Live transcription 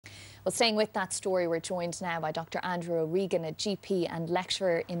Well, staying with that story, we're joined now by Dr. Andrew O'Regan, a GP and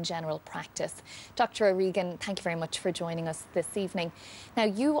lecturer in general practice. Dr. O'Regan, thank you very much for joining us this evening. Now,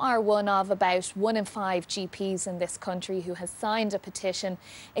 you are one of about 1 in 5 GPs in this country who has signed a petition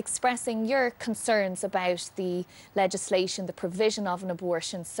expressing your concerns about the legislation, the provision of an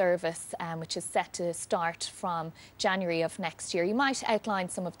abortion service, which is set to start from January of next year. You might outline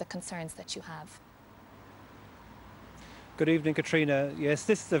some of the concerns that you have. Good evening, Katrina. Yes,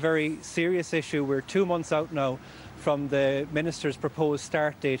 this is a very serious issue. We're 2 months out now from the Minister's proposed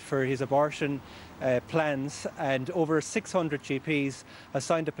start date for his abortion plans, and over 600 GPs have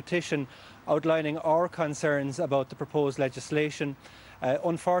signed a petition outlining our concerns about the proposed legislation.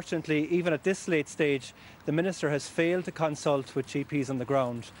 Unfortunately, even at this late stage, the Minister has failed to consult with GPs on the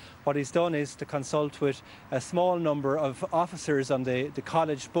ground. What he's done is to consult with a small number of officers on the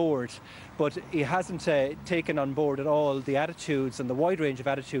college board, but he hasn't taken on board at all the attitudes and the wide range of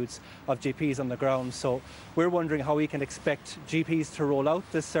attitudes of GPs on the ground. So we're wondering how we can expect GPs to roll out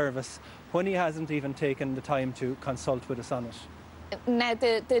this service when he hasn't even taken the time to consult with us on it. Now,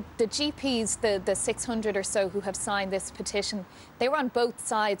 the GPs, the 600 or so who have signed this petition, they were on both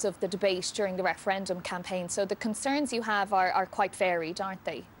sides of the debate during the referendum campaign, so the concerns you have are quite varied, aren't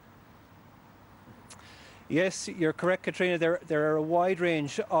they? Yes, you're correct, Katrina. There are a wide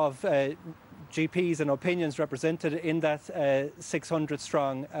range of GPs and opinions represented in that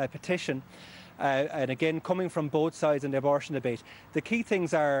 600-strong petition. And again, coming from both sides in the abortion debate. The key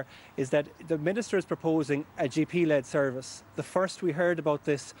things is that the Minister is proposing a GP-led service. The first we heard about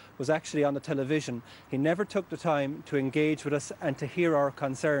this was actually on the television. He never took the time to engage with us and to hear our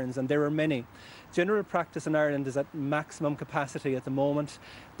concerns, and there are many. General practice in Ireland is at maximum capacity at the moment.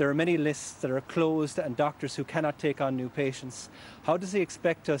 There are many lists that are closed and doctors who cannot take on new patients. How does he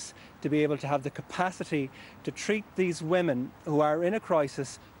expect us to be able to have the capacity to treat these women who are in a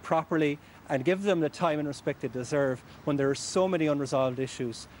crisis properly and give them the time and respect they deserve when there are so many unresolved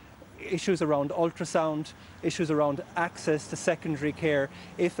issues? Issues around ultrasound, issues around access to secondary care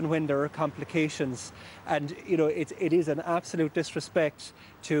if and when there are complications. And you know, it is an absolute disrespect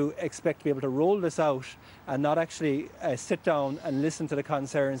to expect to be able to roll this out and not actually sit down and listen to the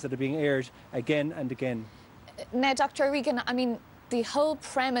concerns that are being aired again and again. Now, Dr. O'Regan, I mean, the whole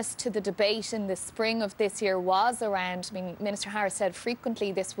premise to the debate in the spring of this year was around, Minister Harris said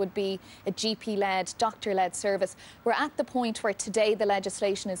frequently this would be a GP-led, doctor-led service. We're at the point where today the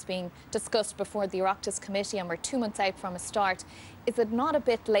legislation is being discussed before the Oireachtas Committee and we're 2 months out from a start. Is it not a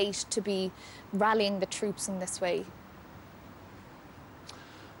bit late to be rallying the troops in this way?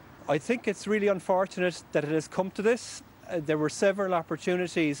 I think it's really unfortunate that it has come to this. There were several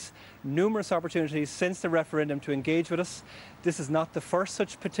opportunities, numerous opportunities since the referendum to engage with us. This is not the first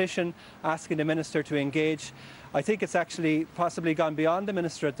such petition asking the Minister to engage. I think it's actually possibly gone beyond the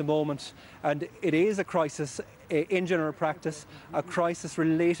Minister at the moment, and it is a crisis in general practice, a crisis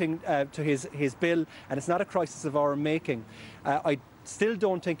relating to his bill, and it's not a crisis of our making. I still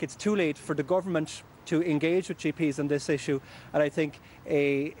don't think it's too late for the government to engage with GPs on this issue, and I think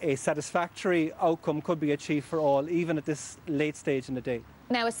a satisfactory outcome could be achieved for all, even at this late stage in the day.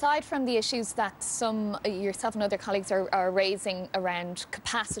 Now, aside from the issues that yourself and other colleagues are raising around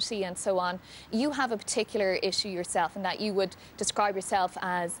capacity and so on, you have a particular issue yourself in that you would describe yourself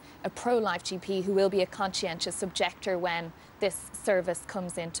as a pro-life GP who will be a conscientious objector when this service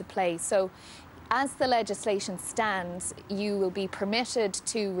comes into play. So, as the legislation stands, you will be permitted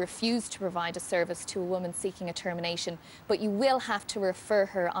to refuse to provide a service to a woman seeking a termination, but you will have to refer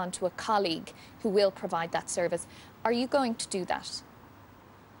her onto a colleague who will provide that service. Are you going to do that?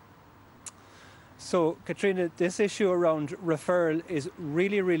 So, Katrina, this issue around referral is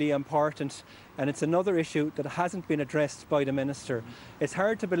really, really important, and it's another issue that hasn't been addressed by the Minister. It's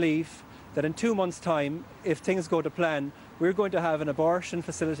hard to believe that in 2 months' time, if things go to plan, we're going to have an abortion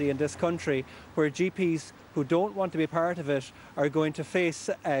facility in this country where GPs who don't want to be part of it are going to face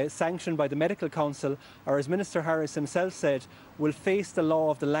sanction by the Medical Council, or as Minister Harris himself said, will face the law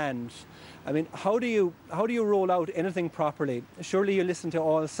of the land. I mean, how do you roll out anything properly? Surely you listen to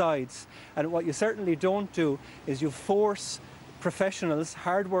all sides, and what you certainly don't do is you force professionals,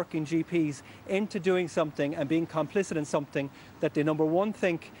 hard-working GPs, into doing something and being complicit in something that they, number one,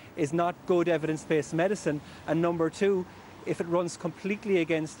 think is not good evidence-based medicine, and number two, if it runs completely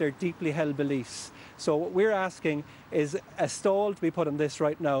against their deeply held beliefs. So what we're asking is a stall to be put on this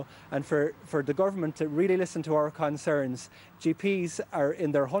right now, and for the government to really listen to our concerns. GPs are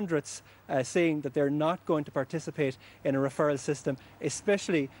in their hundreds saying that they're not going to participate in a referral system,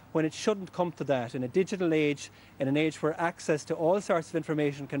 especially when it shouldn't come to that. In a digital age, in an age where access to all sorts of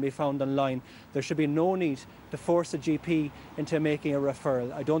information can be found online, there should be no need to force a GP into making a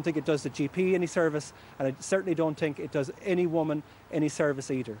referral. I don't think it does the GP any service, and I certainly don't think it does any woman any service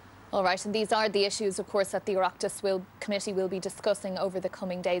either. All right, and these are the issues, of course, that the Oireachtas committee will be discussing over the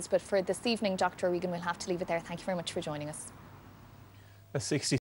coming days. But for this evening, Dr. O'Regan, we'll have to leave it there. Thank you very much for joining us. A 60